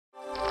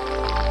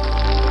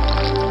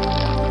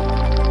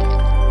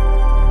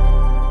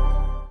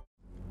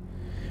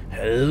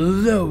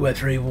Hello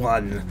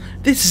everyone,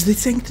 this is the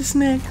Sanctus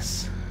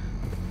Next.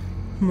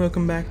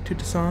 Welcome back to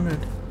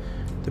Dishonored,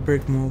 the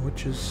Brigmore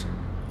Witches.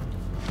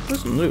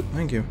 Listen, loot,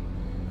 thank you.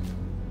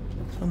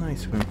 So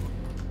nice of him.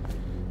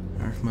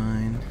 Dark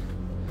mine.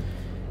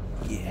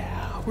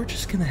 Yeah, we're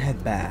just gonna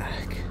head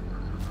back.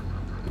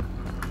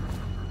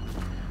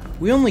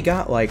 We only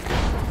got like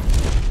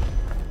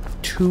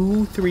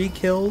 2-3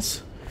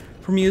 kills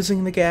from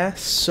using the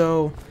gas,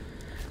 so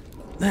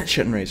that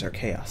shouldn't raise our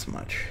chaos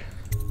much.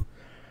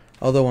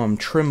 Although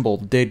Trimble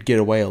did get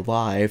away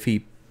alive,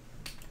 he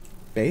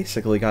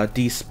basically got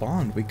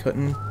despawned. We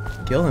couldn't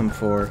kill him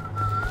for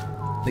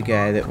the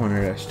guy that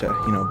wanted us to,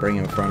 you know, bring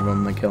him in front of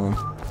him and kill him.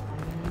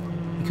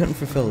 He couldn't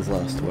fulfill his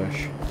last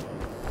wish.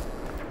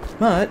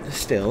 But,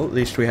 still, at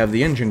least we have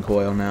the engine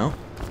coil now.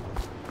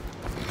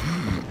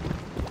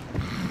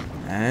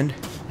 And...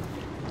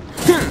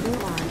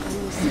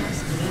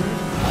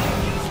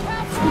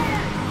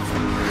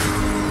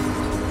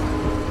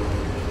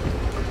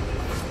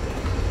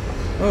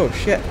 oh,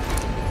 shit.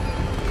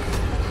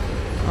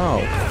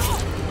 Oh.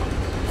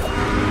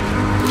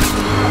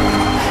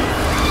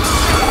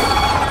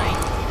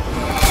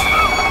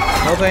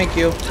 Oh, thank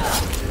you.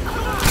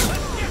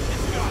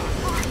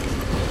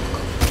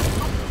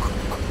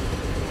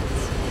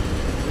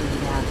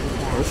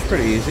 That was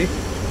pretty easy.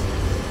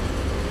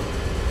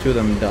 2 of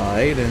them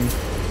died, and...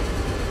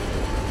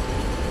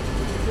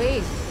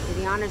 please, do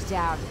the honors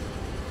down.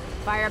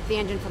 Fire up the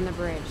engine from the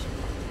bridge.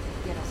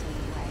 Get us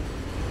underway.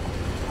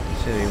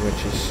 City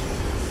witches.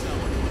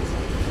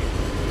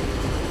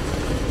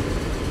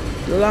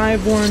 The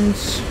live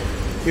ones,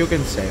 you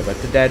can say, but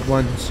the dead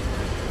ones,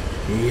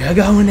 you're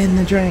going in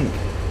the drink.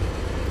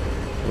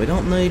 We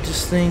don't need to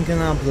stinking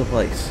up the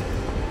place.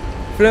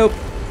 Floop.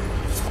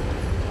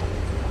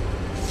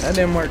 That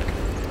didn't work.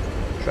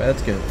 Try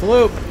that's good.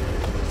 Floop.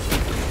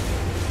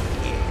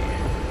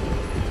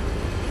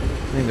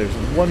 I think there's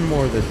one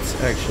more that's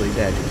actually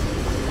dead.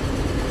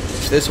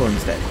 This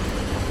one's dead.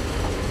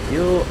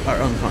 You are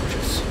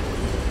unconscious.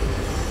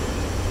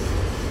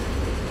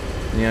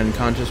 The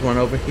unconscious one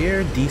over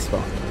here,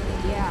 despawned.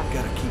 Yeah.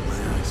 Gotta keep my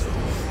eyes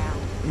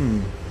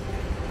open.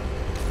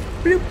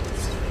 Bloop.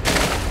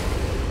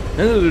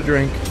 Another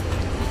drink.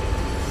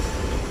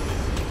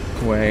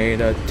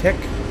 Wait a tick.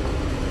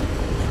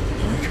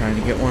 I'm trying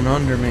to get one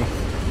under me.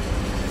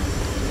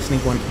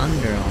 Sneak one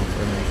under off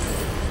for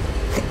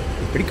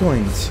me. Pretty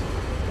coins.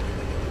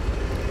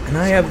 And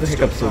I have the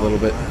hiccups a little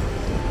bit.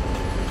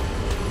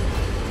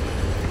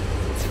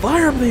 Let's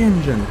fire up the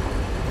engine.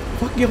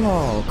 Fuck you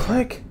all.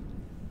 Click.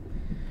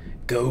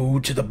 Go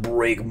to the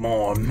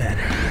Brigmore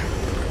Manor.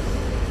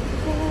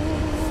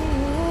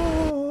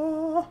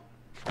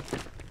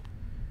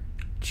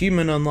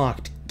 Achievement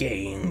unlocked.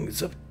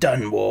 Gangs of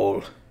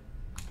Dunwall.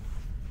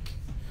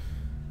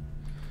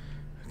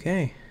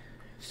 Okay.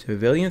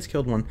 Civilians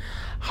killed 1.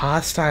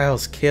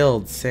 Hostiles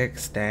killed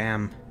 6.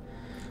 Damn.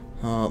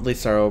 At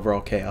least our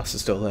overall chaos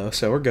is still low,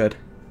 so we're good.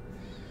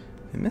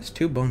 We missed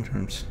 2 bone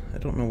germs. I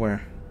don't know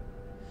where.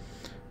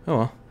 Oh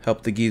well.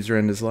 Helped the geezer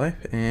end his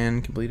life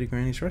and completed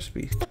Granny's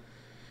recipe.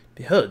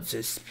 Behold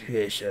the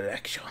special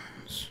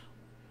actions.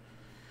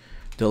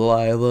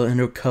 Delilah and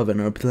her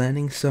coven are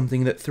planning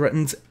something that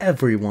threatens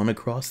everyone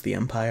across the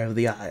Empire of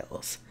the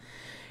Isles.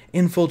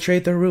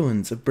 Infiltrate the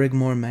ruins of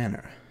Brigmore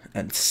Manor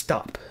and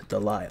stop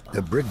Delilah.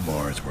 The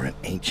Brigmores were an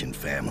ancient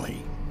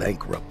family,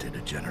 bankrupted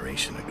a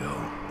generation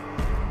ago.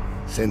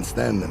 Since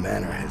then, the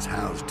manor has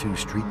housed 2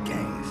 street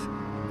gangs,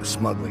 a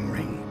smuggling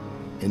ring,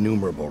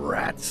 innumerable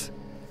rats,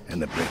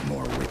 and the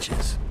Brigmore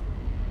witches.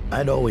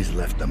 I'd always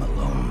left them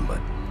alone,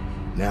 but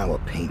now a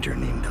painter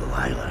named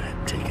Delilah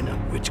had taken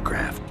up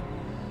witchcraft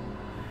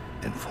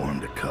and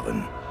formed a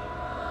coven.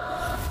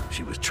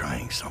 She was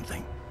trying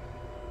something.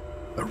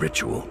 A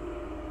ritual.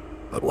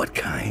 But what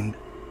kind?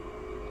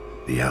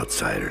 The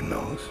outsider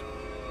knows.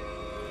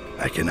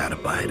 I cannot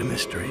abide a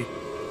mystery.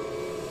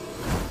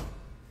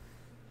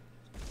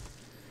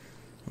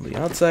 The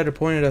outsider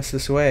pointed us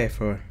this way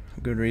for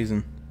a good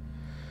reason.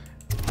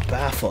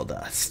 Baffled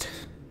us.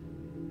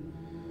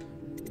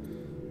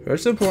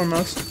 First and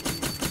foremost,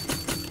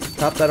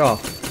 top that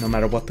off, no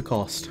matter what the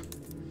cost.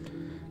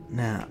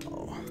 Now,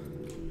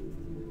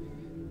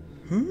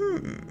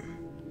 I'm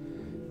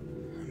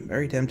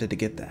very tempted to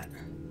get that.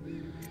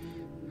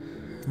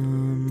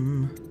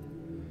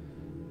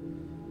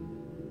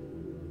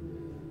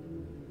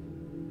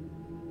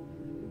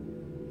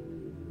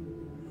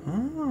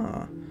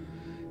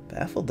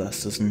 Baffle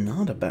dust is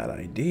not a bad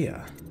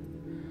idea.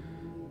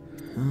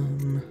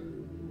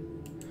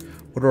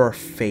 What are our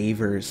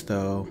favors,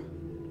 though?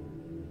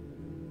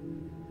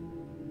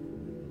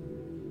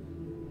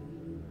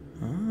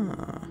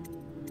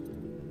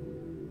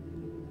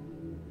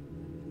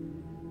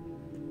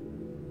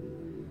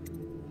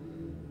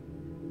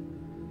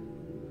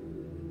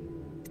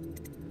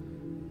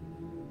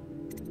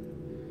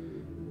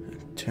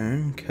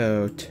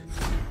 Turncoat.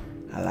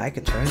 I like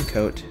a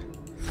turncoat.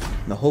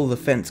 The whole of the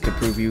fence could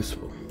prove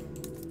useful.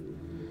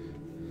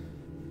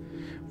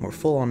 We're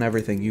full on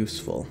everything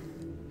useful.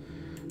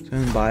 So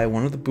I'm gonna buy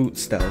one of the boot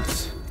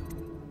stealths.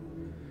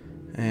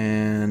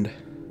 And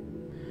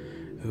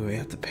ooh, we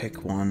have to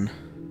pick one.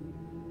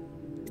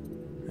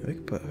 We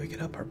could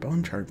up our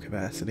bone charm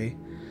capacity.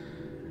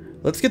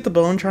 Let's get the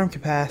bone charm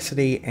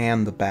capacity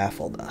and the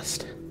baffle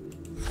dust.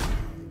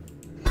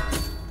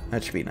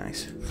 That should be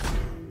nice.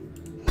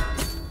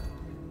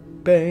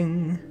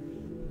 Bang.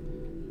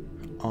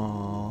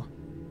 Aw,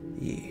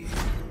 yeah.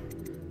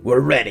 We're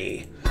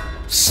ready.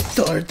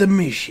 Start the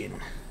mission.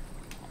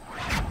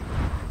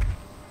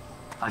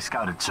 I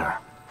scouted, sir.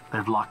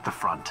 They've locked the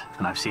front,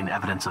 and I've seen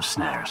evidence of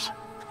snares.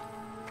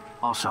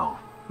 Also,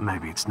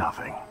 maybe it's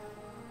nothing,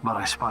 but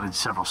I spotted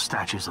several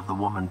statues of the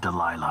woman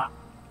Delilah.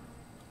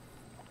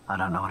 I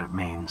don't know what it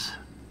means,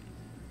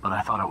 but I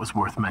thought it was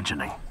worth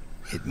mentioning.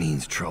 It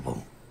means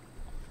trouble.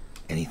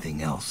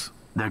 Anything else?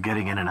 They're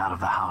getting in and out of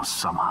the house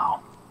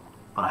somehow,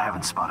 but I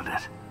haven't spotted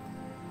it.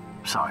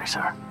 Sorry,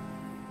 sir.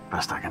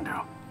 Best I can do.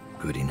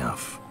 Good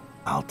enough.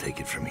 I'll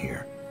take it from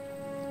here.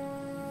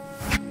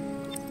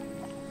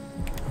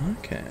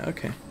 Okay,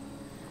 okay.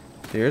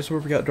 Here's where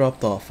we got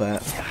dropped off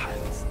at.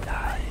 That's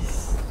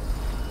nice.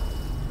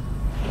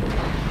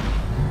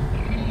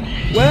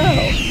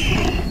 Well.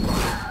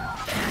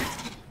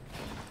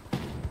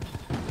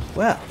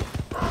 Well.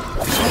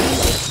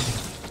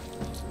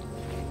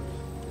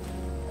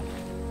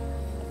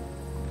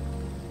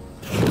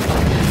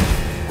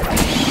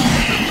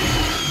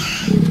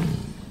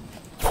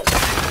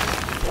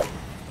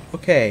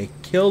 Okay,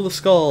 kill the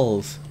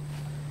skulls.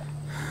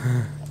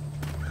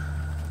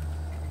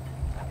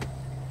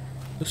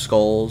 The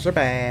skulls are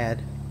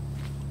bad.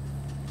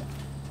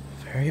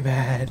 Very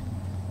bad.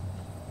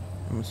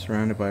 I'm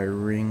surrounded by a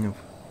ring of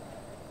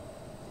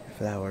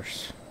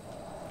flowers.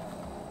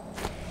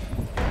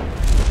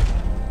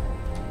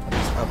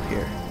 What's up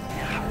here?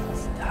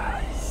 That's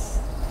nice.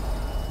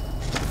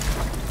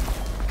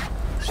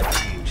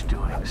 Strange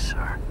doings,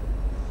 sir.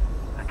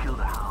 I killed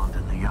a hound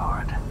in the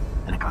yard,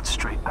 and it got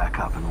straight back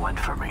up and went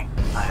for me.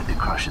 I had to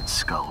crush its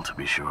skull, to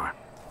be sure.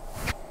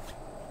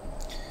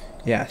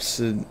 Yes,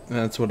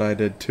 that's what I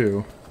did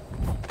too.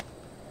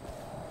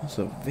 It's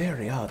a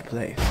very odd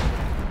place.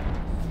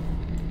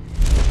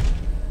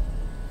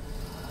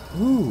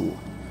 Ooh.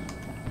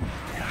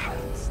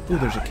 Ooh,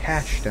 there's a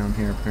cache down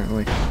here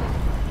apparently.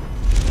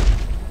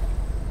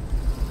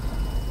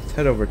 Let's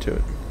head over to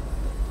it.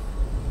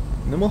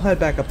 And then we'll head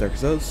back up there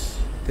because those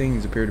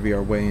things appear to be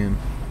our way in.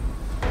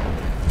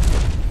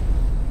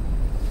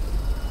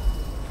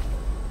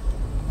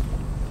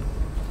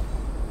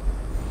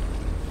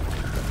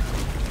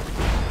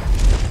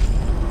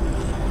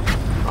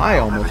 I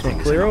almost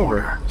went clear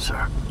over.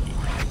 Sir.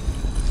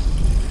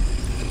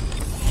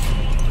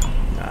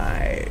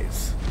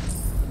 Nice.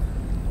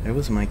 It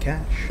was my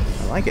cache.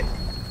 I like it.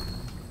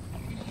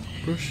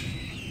 Push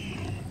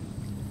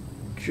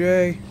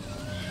J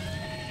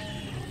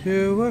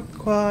to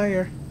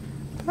acquire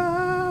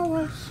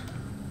powers.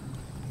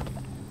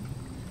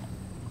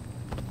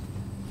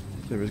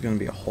 There was going to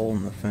be a hole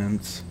in the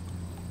fence.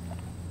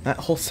 That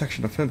whole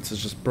section of fence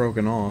is just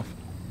broken off.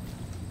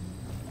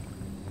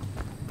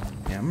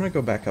 Yeah, I'm gonna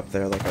go back up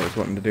there like I was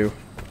wanting to do.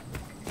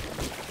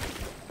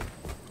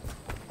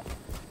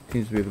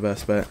 Seems to be the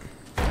best bet.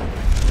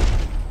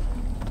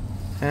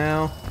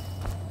 Ow.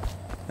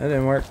 That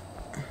didn't work.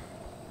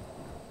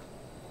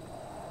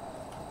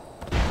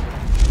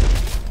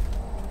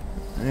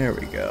 There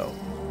we go.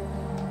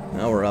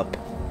 Now we're up.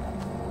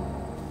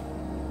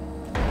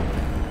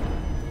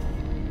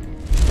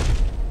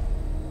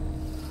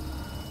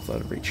 Let's let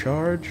it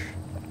recharge.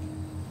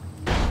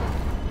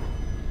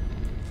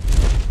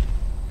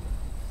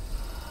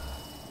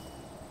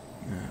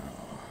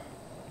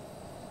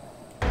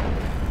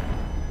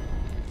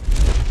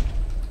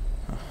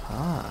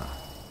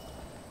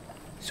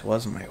 This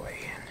wasn't my way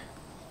in.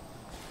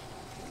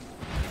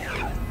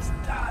 That's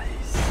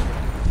nice.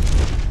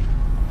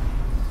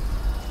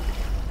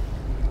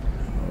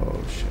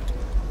 Oh shit.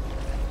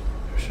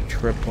 There's a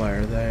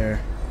tripwire there.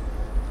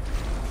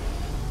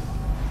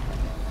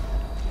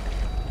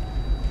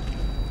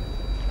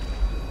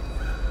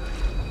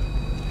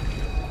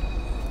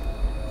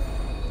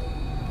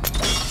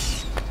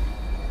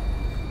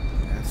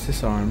 That's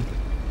disarmed.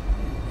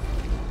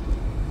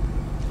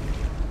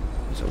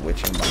 There's a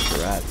witch and a bunch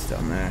of rats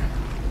down there.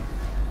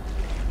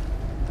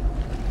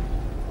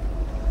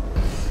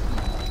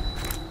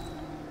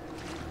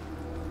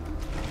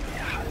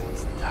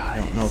 I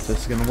don't know if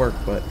this is gonna work,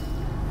 but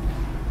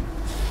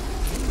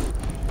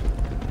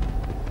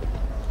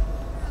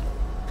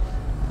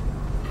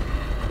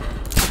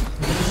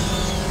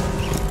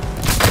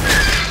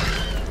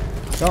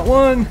got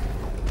one.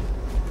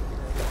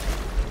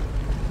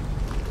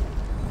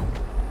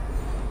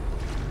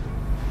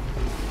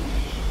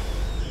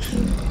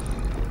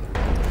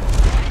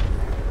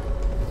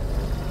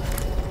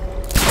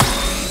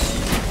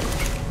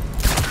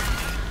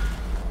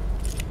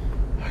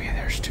 Okay,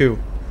 there's two.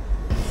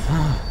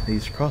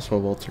 These crossbow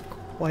bolts are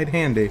quite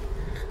handy,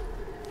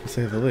 to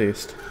say the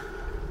least.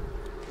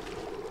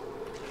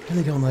 I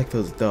really don't like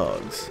those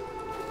dogs.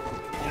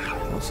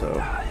 Also,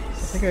 I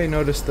think I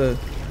noticed there's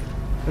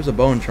a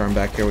bone charm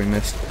back here we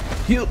missed.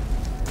 Heal!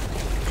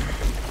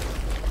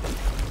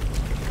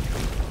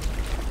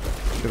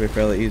 Should be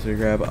fairly easy to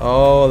grab.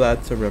 Oh,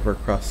 that's a river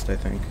crust, I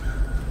think.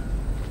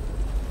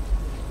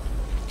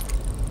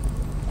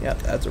 Yep,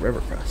 that's a river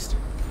crust.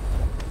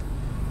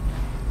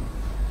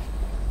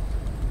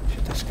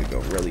 Shit, this could go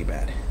really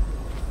bad.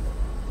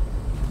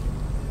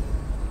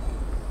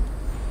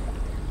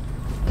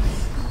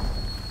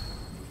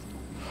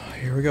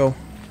 Here we go.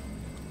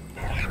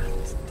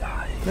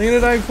 I'm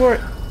gonna die for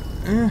it.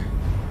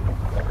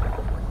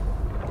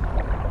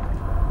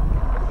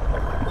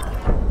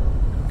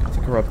 Got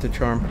the corrupted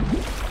charm.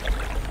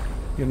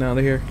 Getting out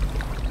of here.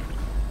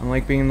 I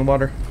like being in the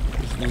water.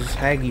 These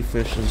haggy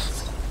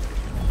fishes.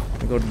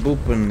 They go to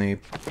boop and they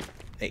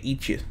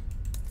eat you.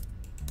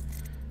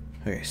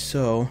 Okay,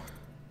 so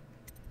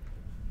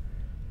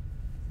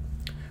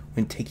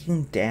when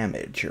taking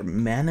damage, your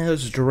mana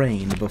is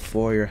drained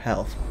before your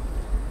health.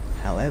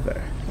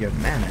 However, your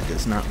mana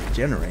does not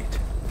regenerate.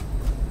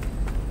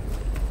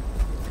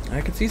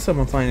 I could see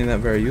someone finding that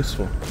very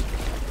useful.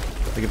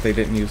 Like if they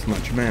didn't use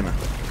much mana.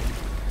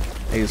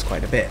 I use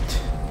quite a bit.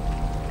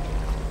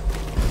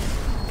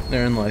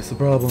 Therein lies the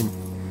problem.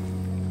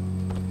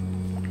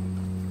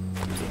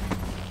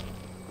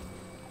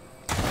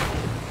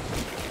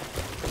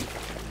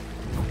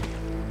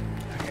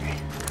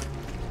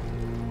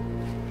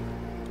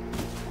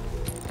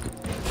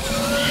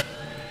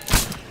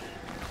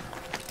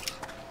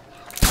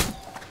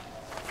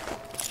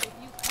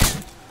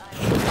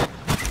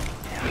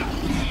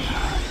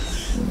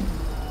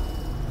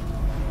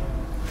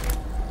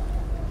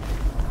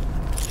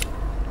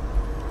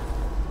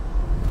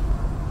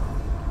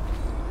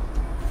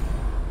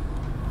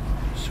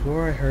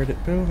 Swore I heard it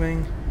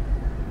moving.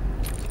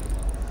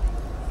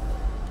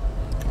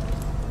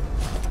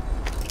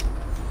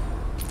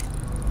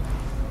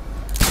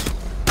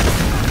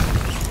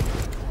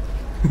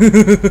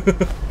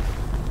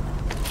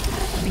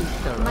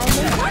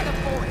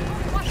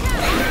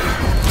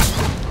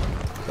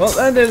 Well,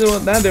 that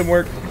didn't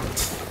work.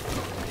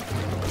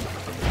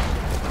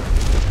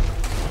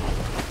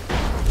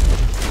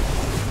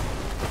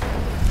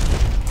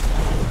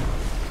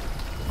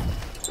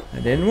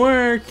 That didn't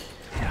work.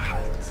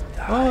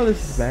 Oh,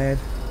 this is bad.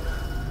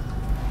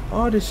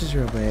 Oh, this is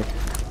real bad.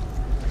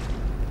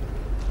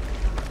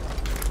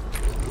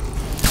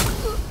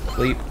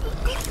 Sleep.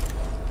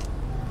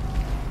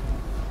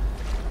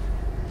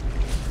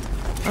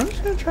 I'm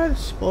just gonna try the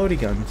explodey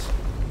guns.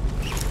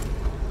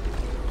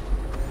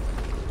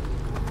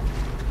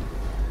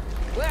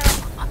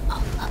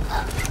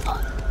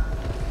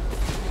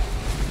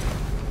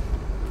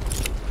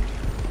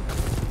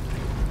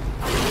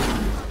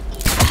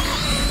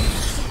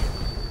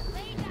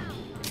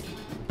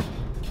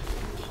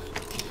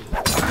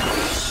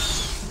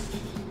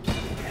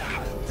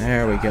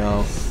 There we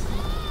go.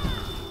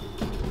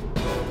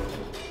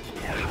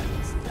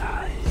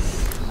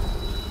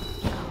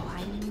 Oh,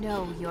 I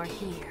know you're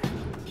here.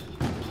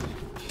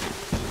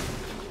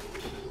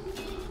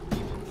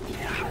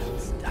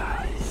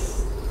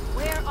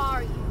 Where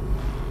are you?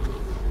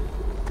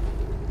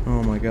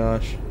 Oh my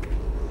gosh.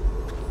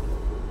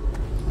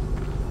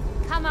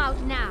 Come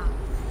out now.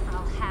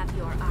 I'll have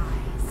your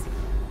eyes.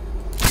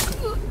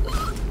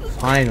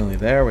 Finally,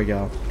 there we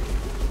go.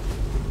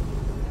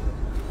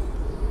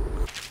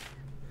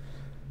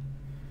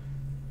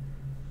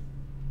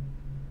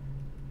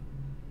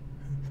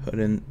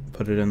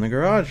 Put it in the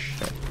garage.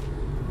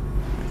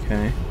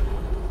 Okay.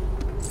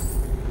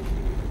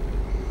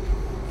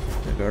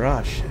 The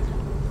garage.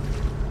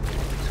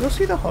 Let's go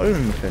see the hole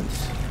in the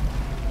fence.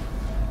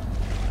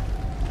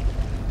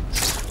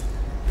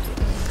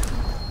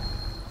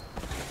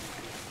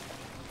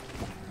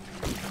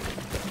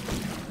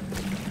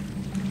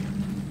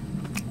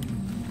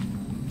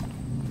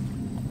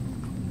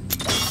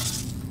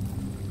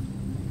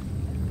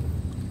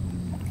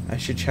 I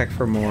should check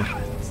for more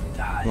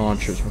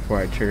launchers before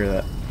I trigger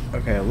that.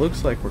 Okay, it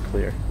looks like we're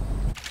clear.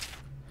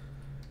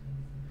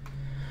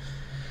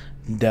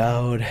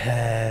 Dowd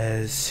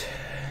has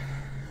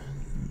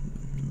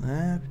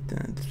left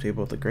and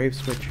disable the grave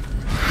switch.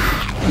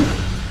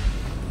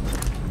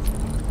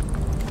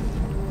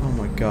 Oh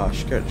my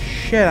gosh, scared the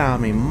shit out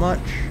of me much.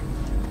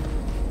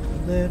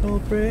 Little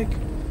brick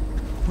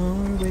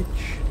on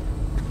which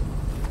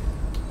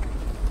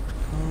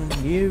I'll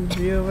give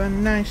you a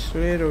nice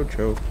little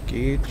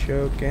chokey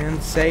choke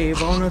and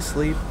save on a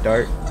sleep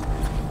dart.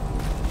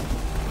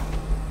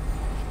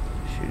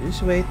 Should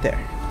just wait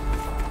there.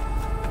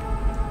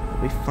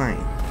 We'll be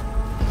fine.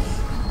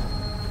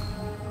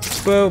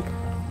 Boop.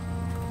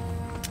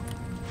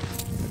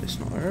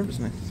 Medicinal herbs,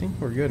 and I think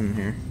we're good in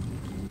here.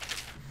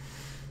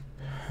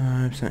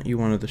 I've sent you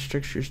one of the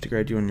strictures to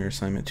guide you on your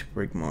assignment to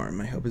Brigmore.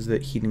 My hope is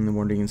that heeding the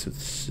warnings with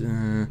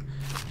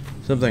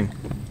something.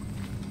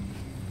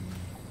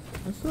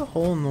 What's the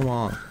hole in the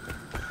wall?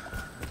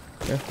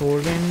 The hole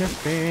in the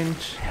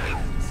fence.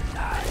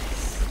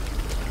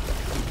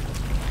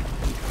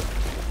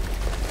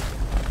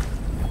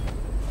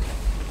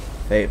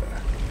 Favor.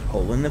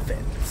 Hole in the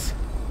fence.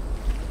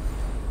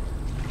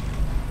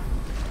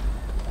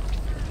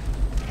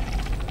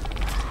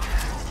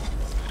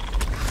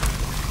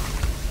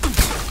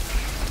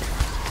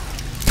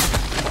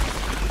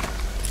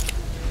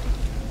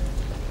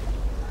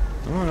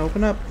 Come on,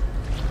 open up.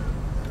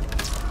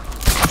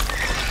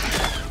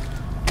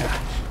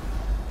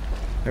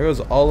 There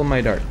goes all of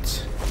my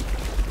darts.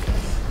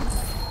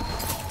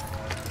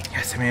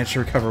 Yes, I managed to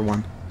recover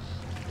one.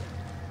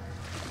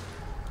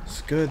 This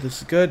is good,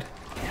 this is good.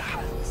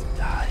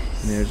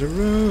 And there's a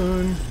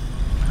rune.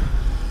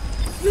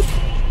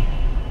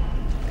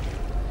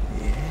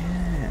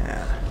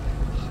 Yeah.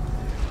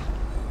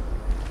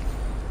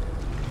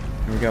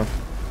 Here we go.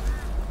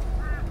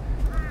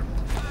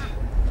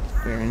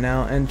 We are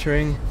now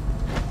entering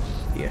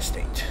the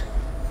estate.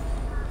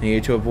 I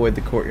need to avoid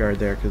the courtyard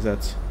there because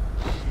that's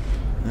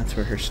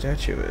where her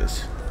statue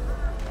is.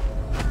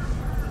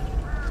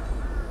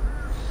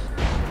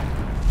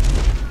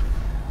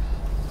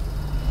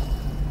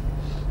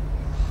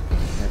 I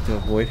have to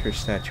avoid her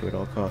statue at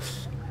all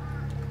costs.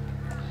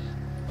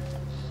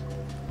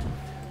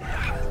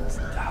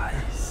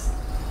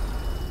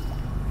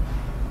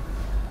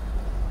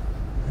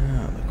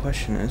 Now the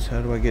question is,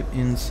 how do I get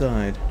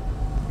inside?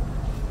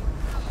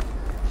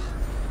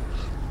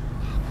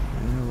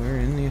 We're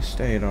in the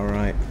estate,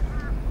 alright.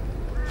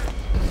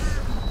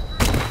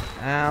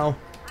 Ow.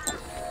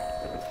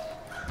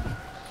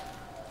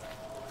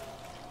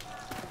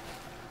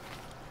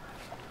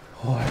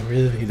 Oh, I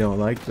really don't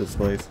like this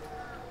place.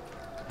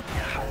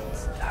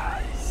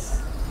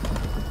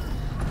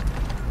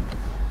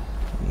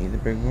 Need to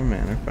bring more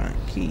mana, find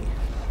key.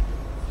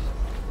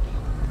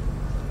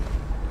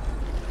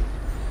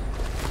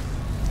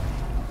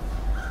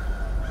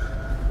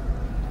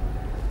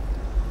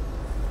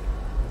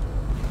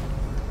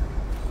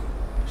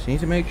 Just need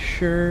to make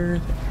sure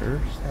that her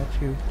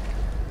statue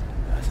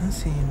doesn't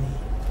see me.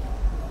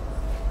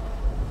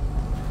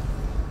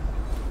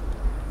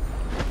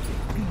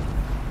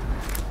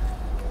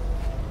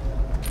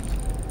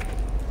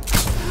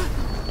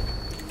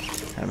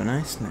 Have a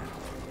nice nap.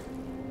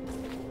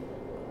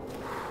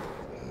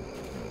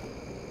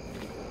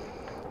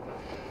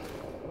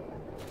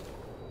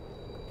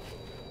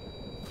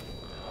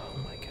 Oh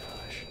my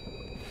gosh.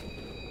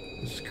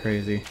 This is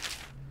crazy.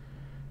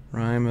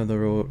 Rhyme of the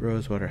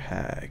Rosewater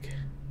Hag.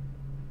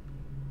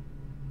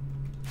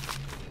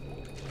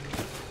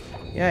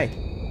 Yay!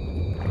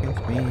 I can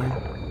swim.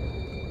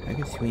 I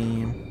can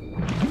swim.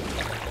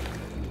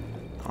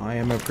 I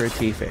am a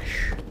pretty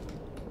fish.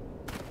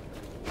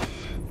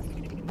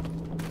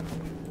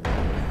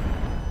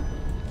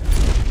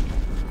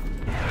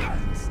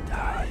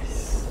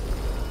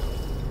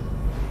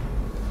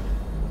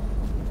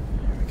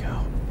 There we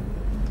go.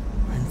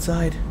 We're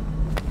inside.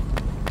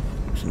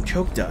 Some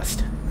choke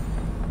dust.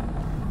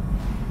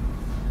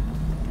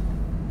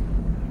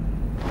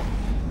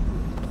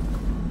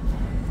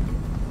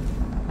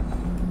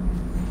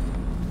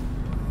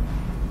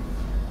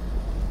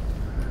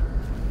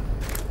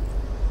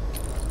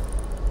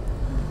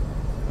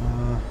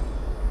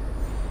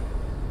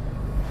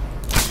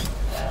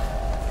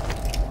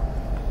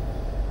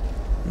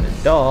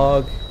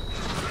 Dog,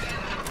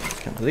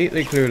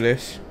 completely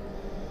clueless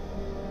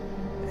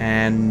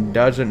and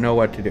doesn't know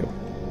what to do.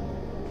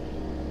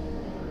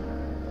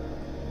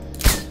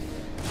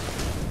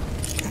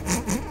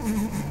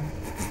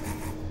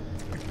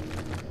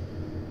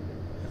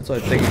 That's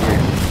what I think.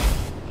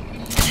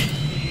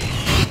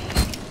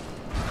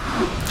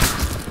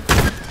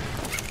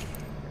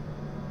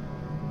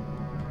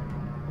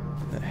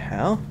 The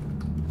hell?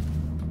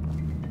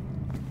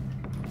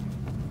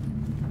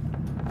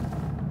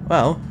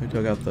 Well, we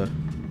took out the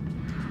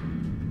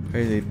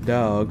crazy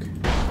dog.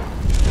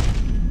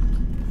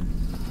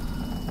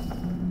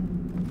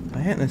 I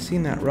hadn't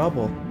seen that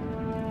rubble.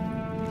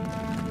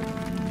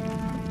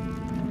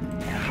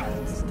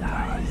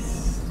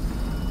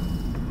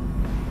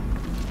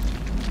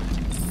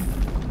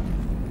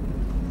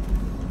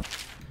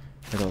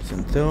 Petals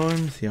and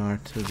Thorns, the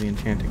Art of the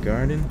Enchanted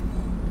Garden,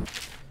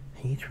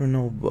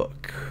 Eternal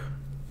Book.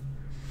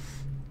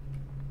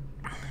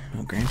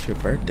 Oh, grants your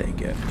birthday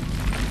gift.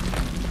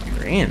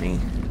 Granny.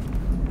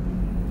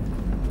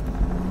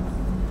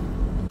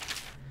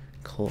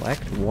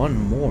 Collect one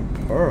more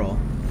pearl.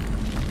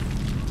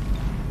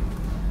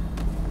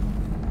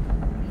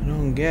 I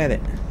don't get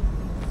it.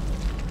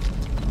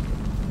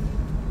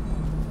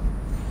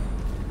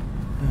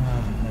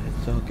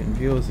 It's so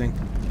confusing.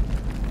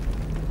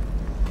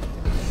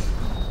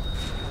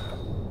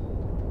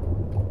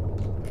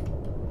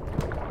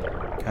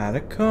 Got a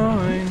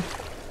coin.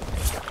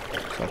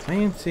 So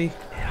fancy.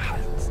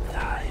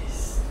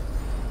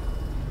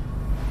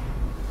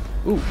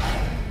 Ooh.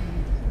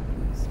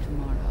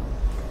 Tomorrow.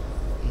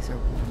 These are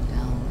worn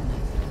down and I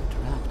feel a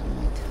draft on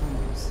my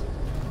toes.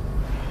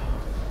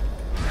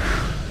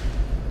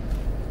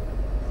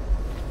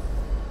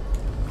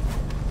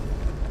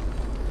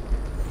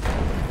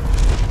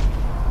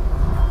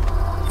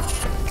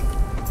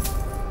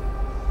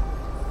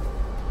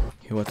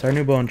 Okay, what's our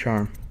new bone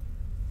charm?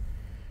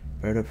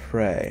 Bird of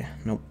Prey.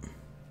 Nope.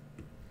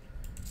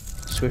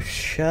 Swift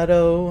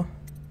Shadow.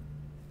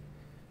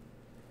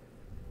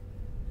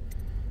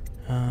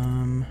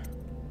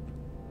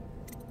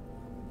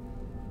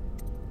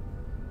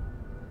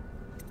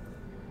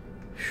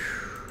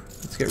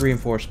 Let's get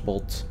reinforced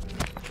bolts.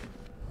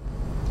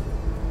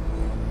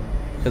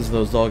 Because of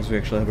those dogs, we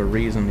actually have a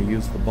reason to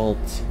use the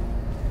bolts.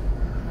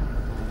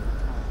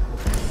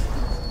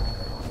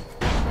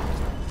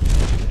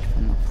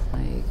 From the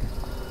plague.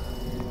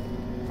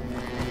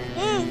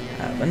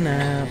 Have a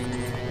nap.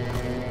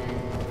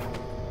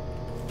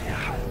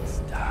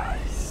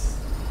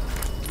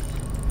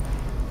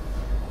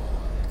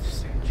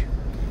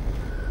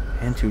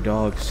 And 2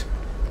 dogs.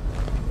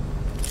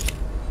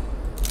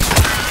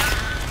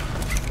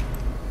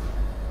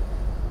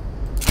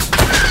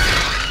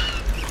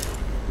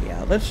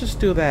 Yeah, let's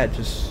just do that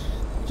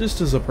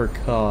just as a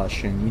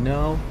precaution, you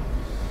know?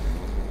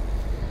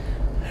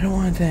 I don't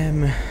want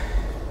them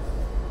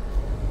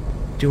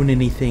doing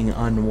anything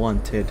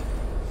unwanted.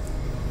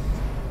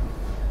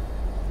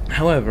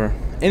 However,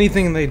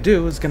 anything they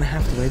do is gonna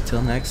have to wait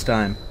till next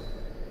time.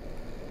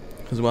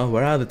 Because, well,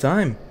 we're out of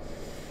time.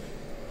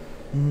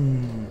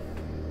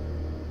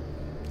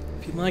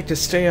 If you'd like to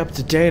stay up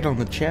to date on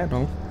the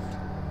channel,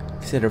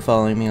 consider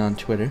following me on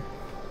Twitter.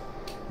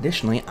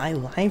 Additionally, I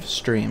live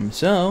stream,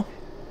 so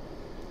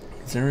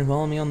consider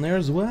following me on there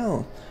as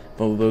well.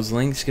 Both of those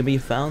links can be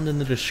found in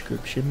the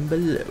description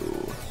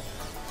below.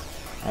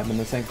 I've been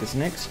the Sanctus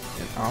next,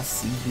 and I'll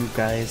see you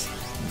guys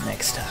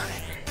next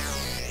time.